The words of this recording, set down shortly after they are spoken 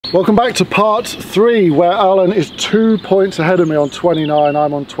Welcome back to part 3, where Alan is 2 points ahead of me on 29,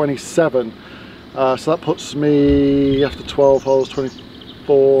 I'm on 27. So that puts me, after 12 holes,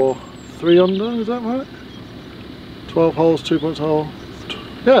 24, 3 under, is that right? 12 holes, 2 points a hole.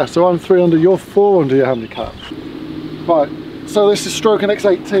 Yeah, so I'm 3 under, you're 4 under your handicap. Right, so this is stroke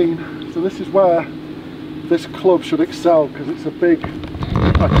X18, so this is where this club should excel, because it's a big,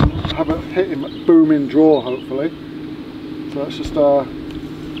 I can have a hitting, booming draw hopefully. So let's just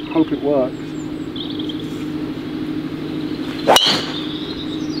hope it works.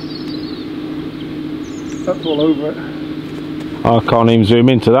 That's all over it. I can't even zoom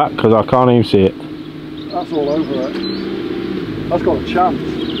into that because I can't even see it. That's all over it. That's got a chance.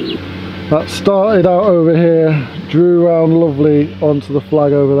 That started out over here, drew round lovely onto the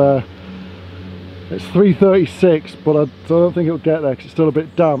flag over there. It's 336, but I don't think it'll get there because it's still a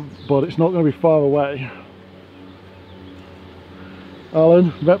bit damp, but it's not going to be far away.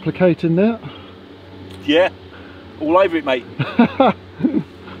 Alan, replicating that? Yeah, all over it, mate. I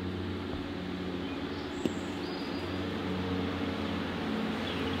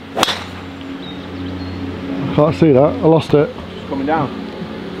can't see that, I lost it. It's coming down.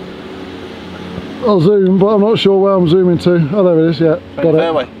 I'll zoom, but I'm not sure where I'm zooming to. Oh, there it is, yeah, got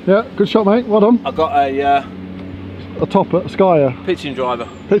fairway. it. Yeah, good shot, mate, well done. I've got a topper, a skyer. pitching driver.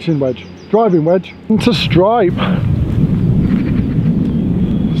 Pitching wedge, driving wedge. Into stripe.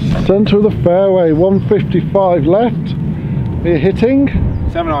 Centre of the fairway, 155 left. Are you hitting?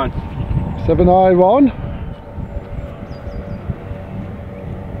 7-iron. 7-iron.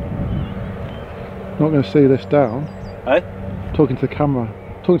 Not going to see this down. Hey? Talking to the camera,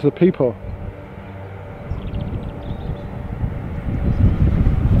 talking to the people.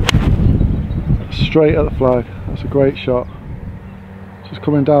 Straight at the flag. That's a great shot. Just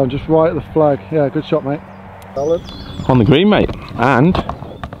coming down, just right at the flag. Yeah, good shot, mate. Alan. On the green, mate. And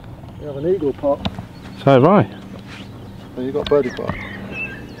You have an eagle pot. so have I. Oh, you got birdie pot.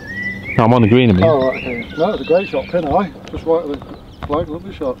 No, I'm on the green a minute. Oh, right, okay. No, it's a great shot, pin eye. Just right at the flag,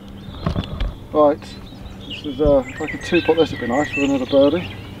 lovely shot. Right, this is if I could 2-putt this would be nice for another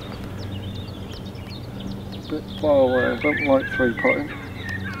birdie. A bit far away, I don't like 3-putting.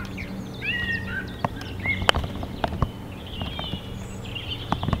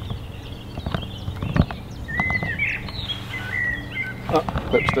 Ah,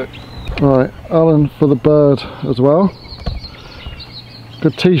 lipstick. Right, Alan for the bird as well.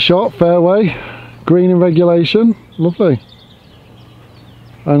 Good tee shot, fairway, green in regulation, lovely.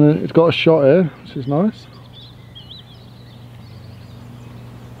 And it's got a shot here, which is nice.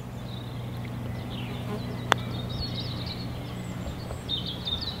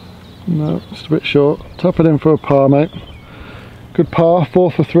 No, just a bit short. Tap it in for a par, mate. Good par,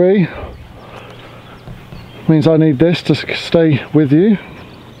 4 for 3. Means I need this to stay with you.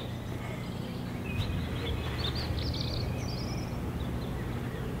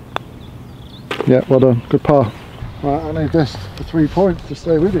 Yeah, well done, good par. Right, I need this for 3 points to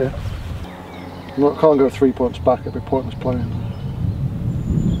stay with you. I can't go 3 points back, it'd be pointless playing.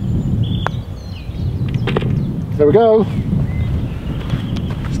 There we go.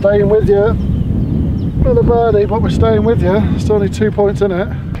 Staying with you. Another birdie, but we're staying with you. Still only 2 points in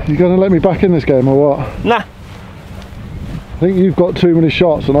it. You gonna let me back in this game or what? Nah. I think you've got too many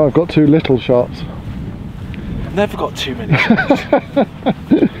shots and I've got too little shots. I've never got too many shots.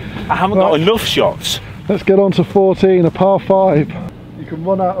 I haven't got enough shots. Let's get on to 14, a par 5. You can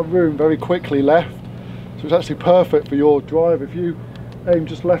run out of room very quickly left, so it's actually perfect for your drive. If you aim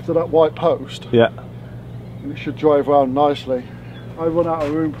just left of that white post, Yeah. and it should drive around nicely. I run out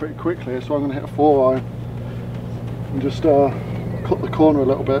of room pretty quickly, so I'm going to hit a 4-iron and just cut the corner a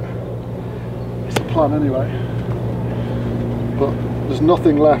little bit. It's the plan anyway. But there's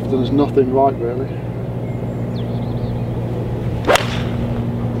nothing left and there's nothing right really.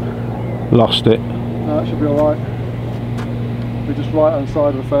 Lost it. No, that should be alright. Be just right hand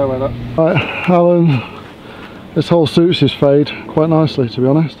side of the fairway that. Right, Alan, this hole suits his fade quite nicely to be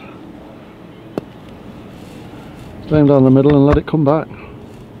honest. Aim down the middle and let it come back.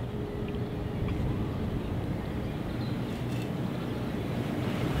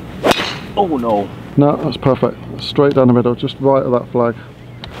 Oh no. No, that's perfect. Straight down the middle, just right at that flag.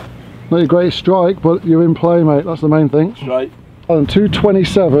 Not your great strike, but you're in play, mate. That's the main thing. Right. And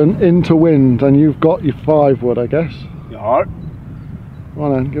 227 into wind, and you've got your 5 wood, I guess. You are. Come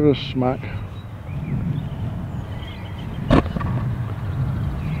on then, give it a smack.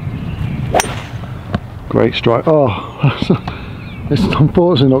 Great strike. Oh, it's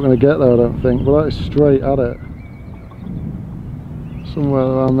unfortunately not going to get there, I don't think, but that is straight at it. Somewhere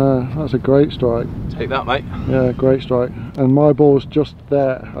around there. That's a great strike. Take that, mate. Yeah, great strike. And my ball's just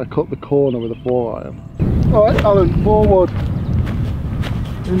there. I cut the corner with a 4-iron. Alright, Alan, forward.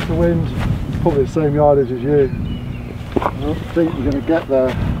 Into wind. Probably the same yardage as you. I don't think we're going to get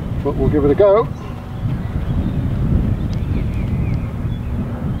there, but we'll give it a go.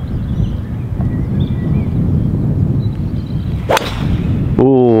 Oh,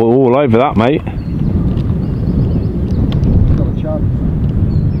 all over that, mate. Got a chance.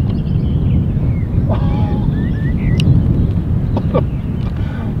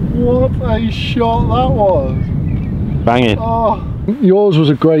 What a shot that was! Banging. Oh, yours was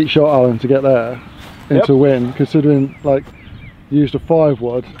a great shot, Alan, to get there into wind, considering like you used a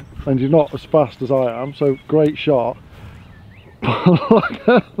 5-wood and you're not as fast as I am, so great shot. Look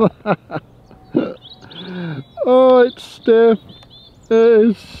at that! Oh, it's stiff. It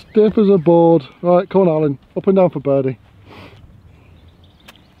is stiff as a board. Right, come on, Alan, up and down for birdie.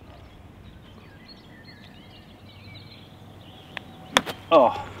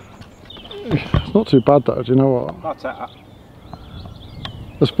 Oh, it's not too bad though. Do you know what? I'll take that.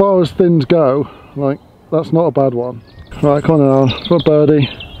 As far as thins go, like, that's not a bad one. Right, come on now, for a birdie.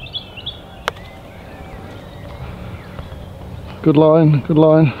 Good line, good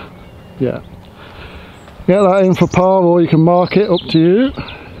line. Yeah. Get that in for par, or you can mark it, up to you.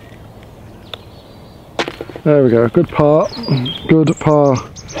 There we go, good par. Good par.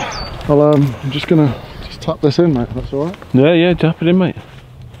 I'm just gonna tap this in, mate, if that's alright. Yeah, tap it in, mate.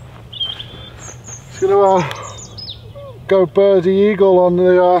 Just gonna go birdie eagle on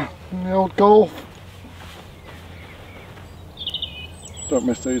the old golf. Don't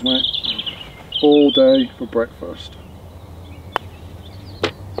miss these, mate. All day for breakfast.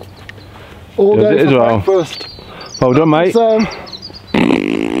 All day for breakfast. Well done, mate.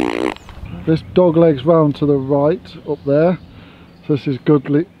 This dog leg's round to the right up there. So this is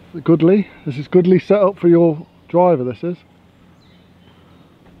goodly. This is goodly set up for your driver, this is.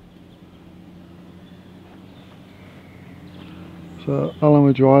 So Alan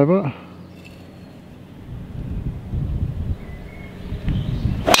with driver.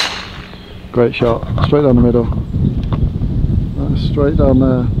 Great shot, straight down the middle. That's straight down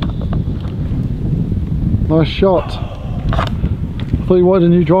there. Nice shot. I thought you wanted a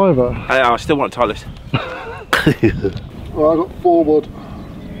new driver. I still want Tyler's. Well, I got 4-wood.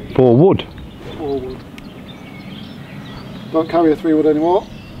 4-wood? 4-wood. Don't carry a 3-wood anymore.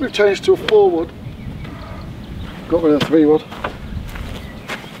 We've changed to a 4-wood. Got rid of the 3-wood.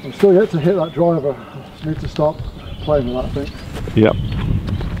 I'm still yet to hit that driver. I just need to stop playing with that thing. Yep.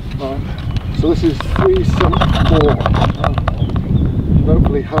 Right. So this is 374. Should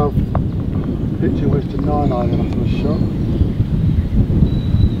hopefully have pitching wedge to 9-iron after this shot.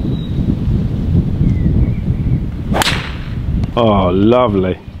 Oh,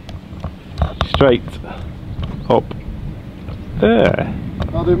 lovely. Straight up there.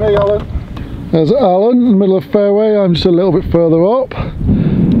 That'll do me, Alan. There's Alan in the middle of the fairway. I'm just a little bit further up.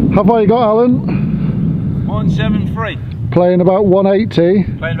 How far you got, Alan? 173. Playing about 180.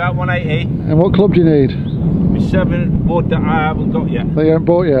 Playing about 180. And what club do you need? My 7-wood that I haven't got yet. That you haven't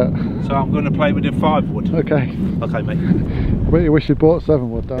bought yet? So I'm going to play with a 5-wood. Okay. Okay, mate. I bet you wish you'd bought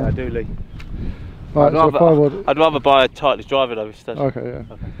 7-wood, Dan. Yeah, I do, Lee. Right, so 5-wood. I'd rather buy a Titleist driver though instead. Okay, yeah.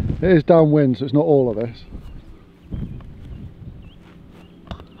 Okay. It is downwind, so it's not all of this.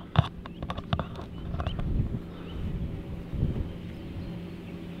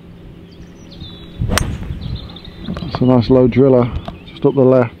 That's a nice low driller, just up the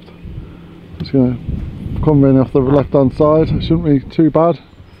left. It's going to come in off the left hand side. It shouldn't be too bad.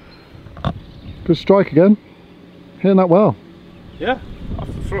 Good strike again. Hitting that well. Yeah,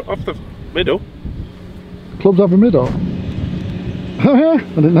 off the middle. Clubs have a middle. Oh yeah,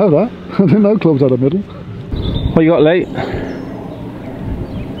 I didn't know that. I didn't know clubs had a middle. What you got, Lee?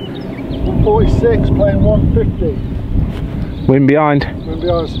 146 playing 150. Wind behind. Wind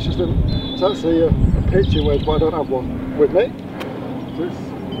behind. It's just it's actually a pitching wedge, but I don't have one with me. So it's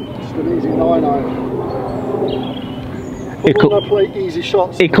just an easy 9-iron. I play easy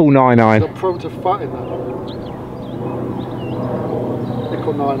shots. Ickle 9-iron. I'm prone to fat in that.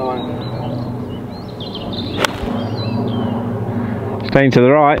 Ickle 9-iron. Staying to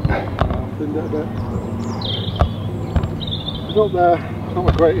the right. Thinned it a bit. It's up there. It's not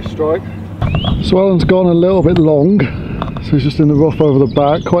my greatest strike. So Alan's gone a little bit long. So he's just in the rough over the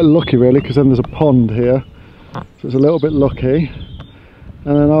back. Quite lucky really, because then there's a pond here. So it's a little bit lucky.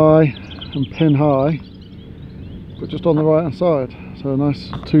 And then I am pin high, but just on the right hand side. So a nice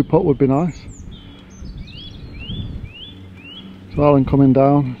 2-putt would be nice. So Alan coming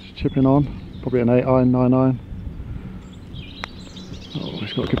down, chipping on. Probably an 8-iron, 9-iron. Oh,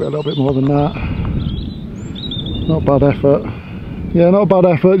 he's got to give it a little bit more than that. Not bad effort. Yeah, not a bad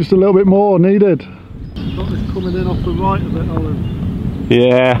effort, just a little bit more needed. Got this coming in off the right of it, Alan.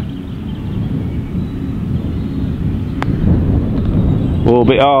 Yeah. All a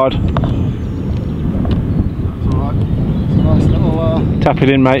bit hard. That's alright. It's a nice little tap it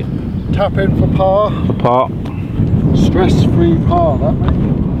in, mate. Tap in for par. For par. Stress-free par, that, mate.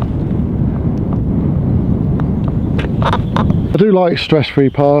 I do like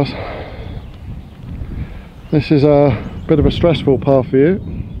stress-free pars. This is a bit of a stressful par for you.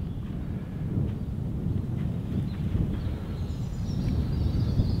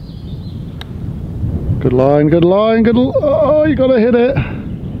 Good line, good line, good. Oh, you gotta hit it.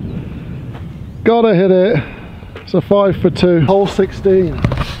 Gotta hit it. It's a 5 for 2. Hole 16.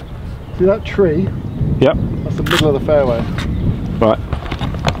 See that tree? Yep. That's the middle of the fairway. Right.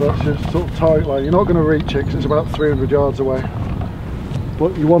 That's your sort of target line. You're not going to reach it because it's about 300 yards away.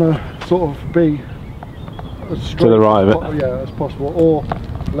 But you want to sort of be as straight to the right of it. Yeah, as possible, or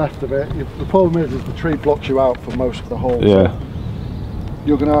left of it. The problem is the tree blocks you out for most of the hole. Yeah. So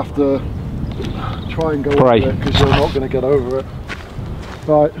you're going to have to try and go over it because you're not going to get over it.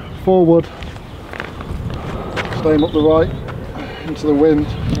 Right, forward. Stay up the right into the wind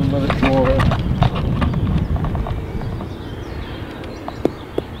and let it draw it.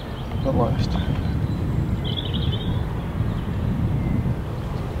 At last.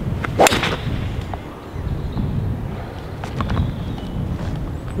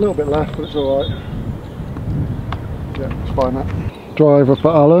 A little bit left, but it's alright. Yeah, it's fine that. Driver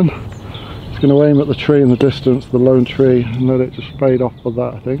for Alan. He's going to aim at the tree in the distance, the lone tree, and let it just fade off with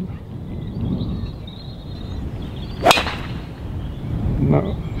that, I think.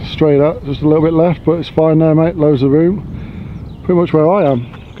 No, straight up, just a little bit left, but it's fine there, mate. Loads of room. Pretty much where I am.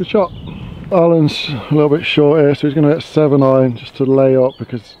 Good shot. Alan's a little bit short here, so he's going to get 7 iron just to lay up,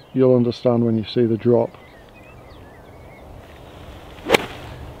 because you'll understand when you see the drop.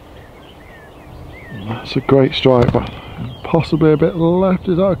 That's a great strike, but possibly a bit left.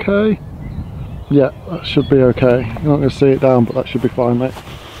 Is that okay? Yeah, that should be okay. You're not going to see it down, but that should be fine, mate.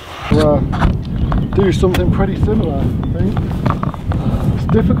 We'll do something pretty similar, I think. It's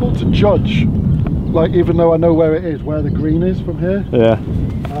difficult to judge, like, even though I know where it is, where the green is from here. Yeah.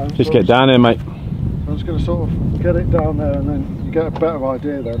 Just so get down here, mate. I'm just going to sort of get it down there, and then you get a better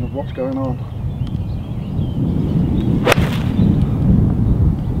idea then of what's going on.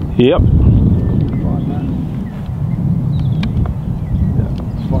 Yep. Fine there.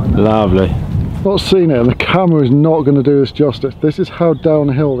 Yeah, it's fine there. Lovely. Not seen it, and the camera is not going to do this justice. This is how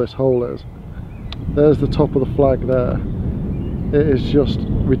downhill this hole is. There's the top of the flag there. It is just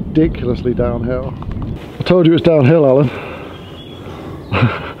ridiculously downhill. I told you it was downhill, Alan.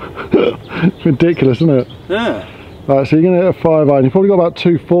 Ridiculous, isn't it? Yeah. Right, so you're going to hit a 5 iron. You've probably got about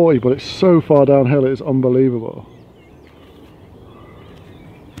 240, but it's so far downhill, it's unbelievable.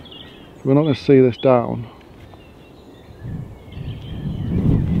 We're not going to see this down.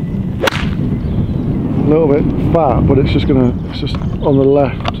 A little bit fat, but it's just on the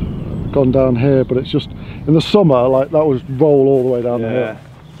left, gone down here, but it's just, in the summer, like, that would roll all the way down the hill.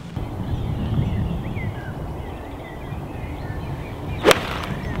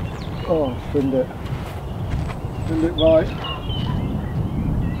 Oh, finned it. Finned it right.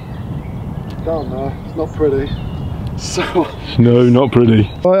 Down there, it's not pretty. So. No, not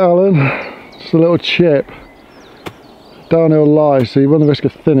pretty. Right, Alan, just a little chip. Downhill lie, so you run the risk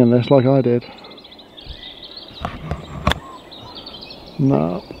of thinning this like I did.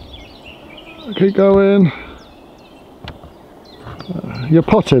 No. Keep going. You're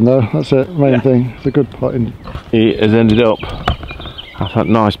potting though, that's it, main thing. It's a good potting. He has ended up at that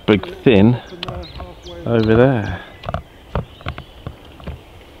nice big thin over there.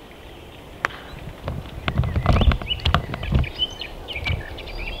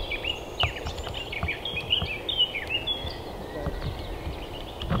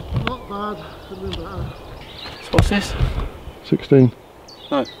 Not bad, could have been better. So what's this? 16.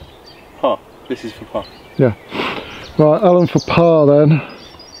 No. Par. This is for par. Yeah. Right, Alan for par then.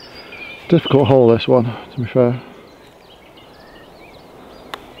 Difficult hole this one, to be fair.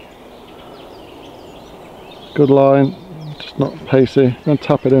 Good line, just not pacey. I'm going to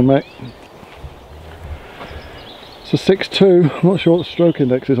tap it in, mate. It's a 6-2. I'm not sure what the stroke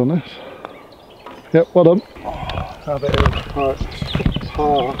index is on this. Yep, well done. Have it in. Right,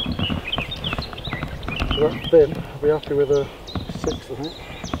 par. So that's thin. I'll be happy with a 6, I think.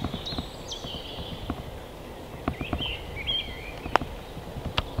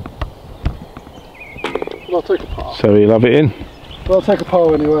 Well, I'll take a par. So you'll have it in. Well, I'll take a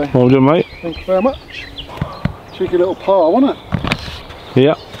par anyway. Well done, mate. Thank you very much. Cheeky little par, wasn't it?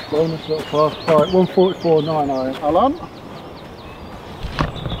 Yeah. Bonus little par. Alright, 144.9 iron. Alan?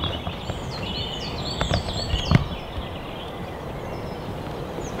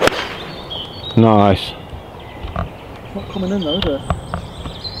 Nice. It's not coming in though, is it?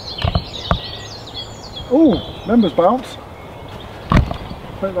 Oh, members bounce.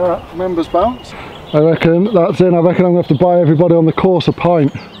 Take that, members bounce. I reckon that's in. I reckon I'm going to have to buy everybody on the course a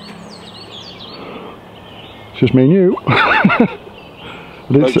pint. It's just me and you.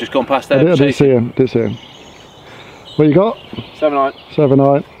 Bloke's just gone past there. I didn't see him. Didn't see him. What you got? 7-9.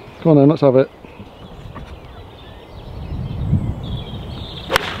 7-9. Come on then, let's have it.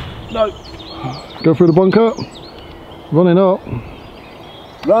 No. Go through the bunker. Running up.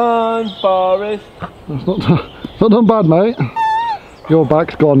 Run, Forrest. That's not done bad, mate. Your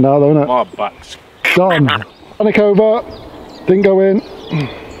back's gone now, though, isn't it? My back's gone. Panic over. Didn't go in.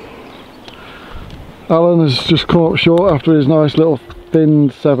 Alan has just come up short after his nice little thin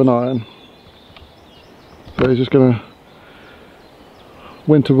 7-iron. So he's just going to...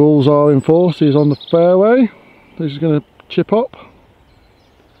 Winter rules are in force. He's on the fairway. He's just going to chip up.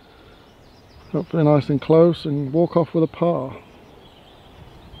 Hopefully nice and close and walk off with a par.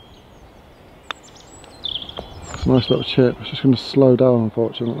 It's a nice little chip. It's just going to slow down,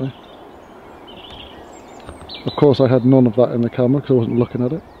 unfortunately. Of course I had none of that in the camera because I wasn't looking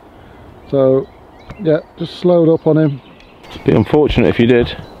at it. So yeah, just slowed up on him. It's a bit unfortunate if you did.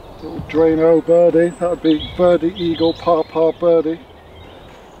 Little Drano birdie. That would be birdie, eagle, par, par, birdie.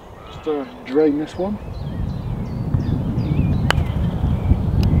 Just drain this one.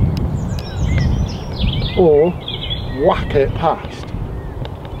 Or whack it past.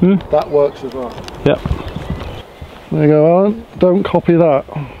 That works as well. Yep. There you go, Alan. Don't copy that.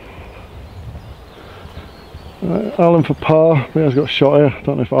 Right, Alan for par. He has got a shot here.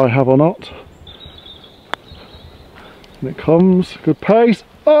 Don't know if I have or not. And it comes. Good pace.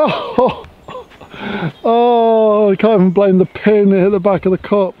 Oh! Oh! I can't even blame the pin. It hit the back of the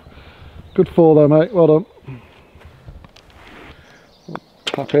cup. Good fall there, mate. Well done.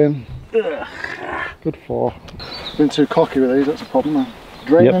 Tap in. Good fall. Been too cocky with these. That's a problem, man.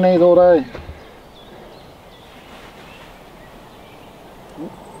 Draining these all day.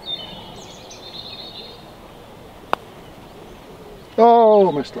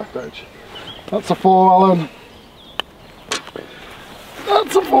 Oh, missed left edge. That's a 4, Alan.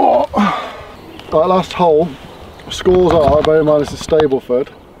 That's a 4. Right, last hole. Scores are, bear in mind this is Stableford.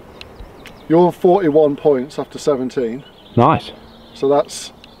 You're on 41 points after 17. Nice. So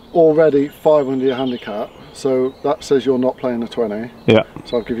that's already 5 under your handicap. So that says you're not playing a 20. Yeah.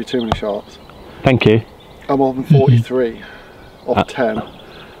 So I'll give you too many shots. Thank you. I'm on 43 off 10.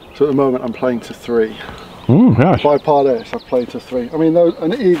 So at the moment I'm playing to 3. Nice. If I par this, I've played to 3. I mean,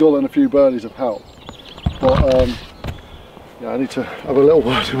 an eagle and a few birdies have helped. But yeah, I need to have a little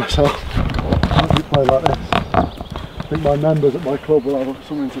word with myself. How do you play like this? I think my members at my club will have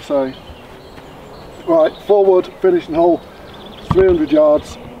something to say. Right, forward, finishing hole, 300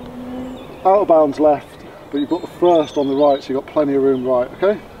 yards, out of bounds left, but you've got the first on the right, so you've got plenty of room right,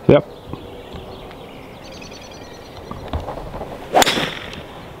 okay? Yep.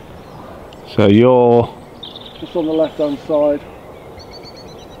 So you're... just on the left hand side.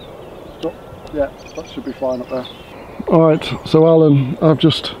 Yeah, that should be fine up there. Alright, so Alan, I've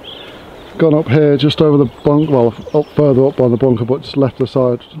just gone up here, just over the bunk, well, up further up on the bunker, but just left the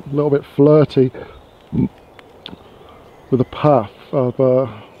side, a little bit flirty with the path. I've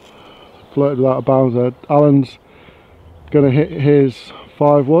flirted with out of bounds there. Alan's going to hit his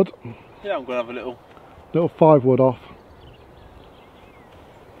 5 wood. Yeah, I'm going to have a little 5 wood off.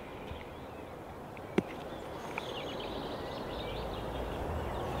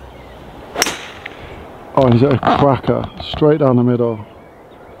 Oh, he's at a cracker, straight down the middle.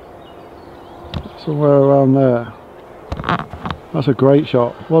 Somewhere around there. That's a great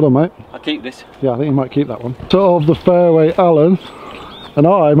shot. Well done, mate. I'll keep this. Yeah, I think you might keep that one. Sort of the fairway, Alan, and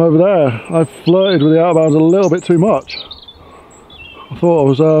I'm over there. I flirted with the out of bounds a little bit too much. I thought I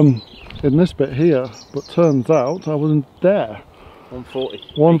was in this bit here, but turns out I wasn't there. 140.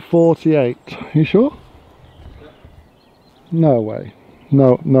 148. You sure? Yeah. No way.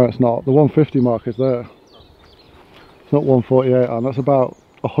 No, it's not. The 150 mark is there. It's not 148, and that's about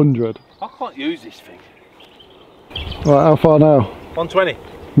 100. I can't use this thing. Right, how far now? 120.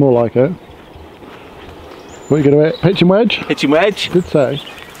 More like it. What are you going to hit? Pitching wedge? Pitching wedge. Good say.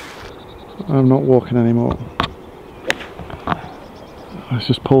 I'm not walking anymore. It's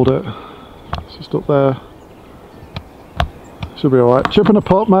just pulled it. It's just up there. Should be alright. Chip and a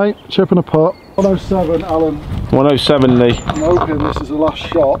putt, mate. Chip and a putt. 107, Alan. 107, Lee. I'm hoping this is the last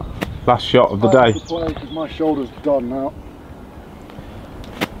shot. Last shot of the day. Because my shoulder's done now.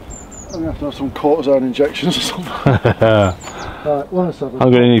 I'm going to have to have some cortisone injections or something. Right, 107. I'm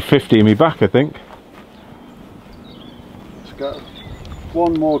going to need 50 in me back, I think. Let's go.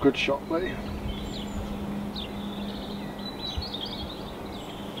 One more good shot, please.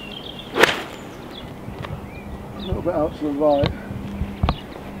 A little bit out to the right.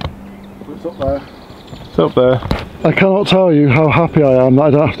 But it's up there. It's up there. I cannot tell you how happy I am that I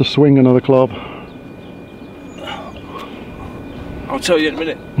don't have to swing another club. I'll tell you in a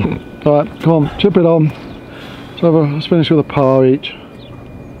minute. Alright, come on, chip it on. Let's finish with a par each.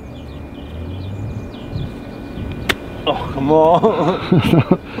 Oh, come on.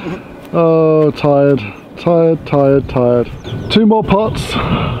 Oh, tired. Tired. 2 more putts,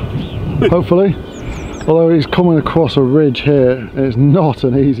 hopefully. Although he's coming across a ridge here, it's not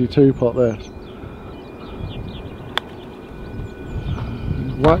an easy 2-putt this.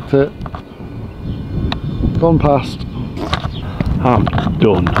 Whacked it. Gone past. I'm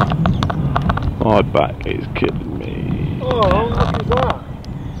done. My back is killing me. Oh, how lucky is that?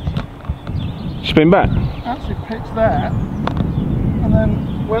 Spin back. Actually pitched there and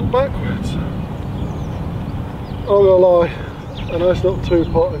then went backwards. I'm gonna lie, a nice little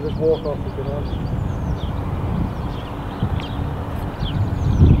 2-putt and just walk off would be nice.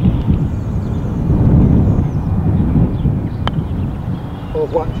 Oh,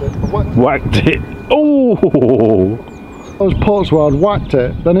 I've whacked it. Whacked it. Oh! Those putts where I'd whacked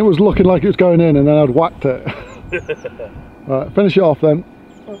it, then it was looking like it was going in and then I'd whacked it. Right, finish it off then.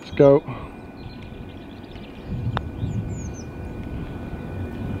 Let's go.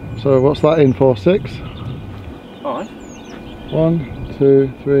 So what's that in for? 6? Alright. 1,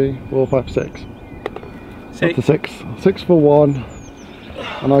 2, 3, 4, 5, 6. 6. That's a 6. 6 for 1.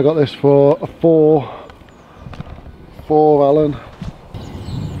 And I got this for a 4. 4, Alan.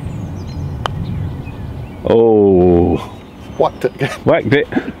 Oh. Whacked it again. Whacked it.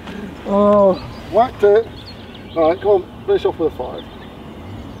 Oh, whacked it. Alright, come on, finish off with a 5.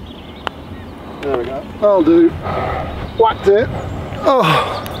 There we go. That'll do. Whacked it.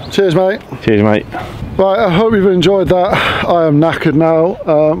 Oh, cheers, mate. Cheers, mate. Right, I hope you've enjoyed that. I am knackered now.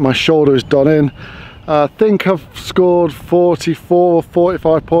 My shoulder is done in. I think I've scored 44 or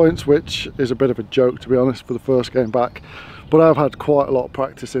 45 points, which is a bit of a joke, to be honest, for the first game back. But I've had quite a lot of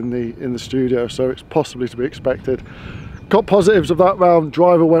practice in the studio, so it's possibly to be expected. Got positives of that round.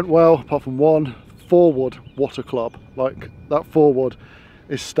 Driver went well, apart from one. Forward, what a club. Like, that forward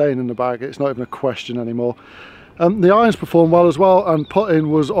is staying in the bag. It's not even a question anymore. The irons performed well as well, and putting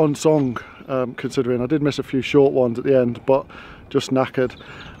was on song, considering I did miss a few short ones at the end, but just knackered.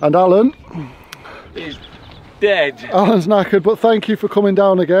 And Alan is dead. Alan's knackered, but thank you for coming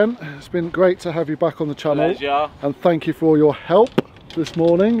down again. It's been great to have you back on the channel. Pleasure. And thank you for all your help this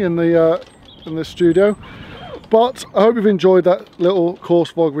morning in the studio. But I hope you've enjoyed that little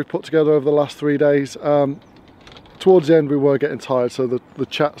course vlog we put together over the last 3 days. Towards the end we were getting tired, so the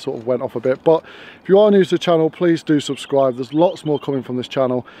chat sort of went off a bit. But if you are new to the channel, please do subscribe. There's lots more coming from this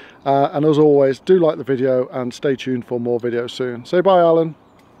channel. And as always, do like the video and stay tuned for more videos soon. Say bye, Alan.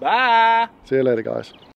 Bye. See you later, guys.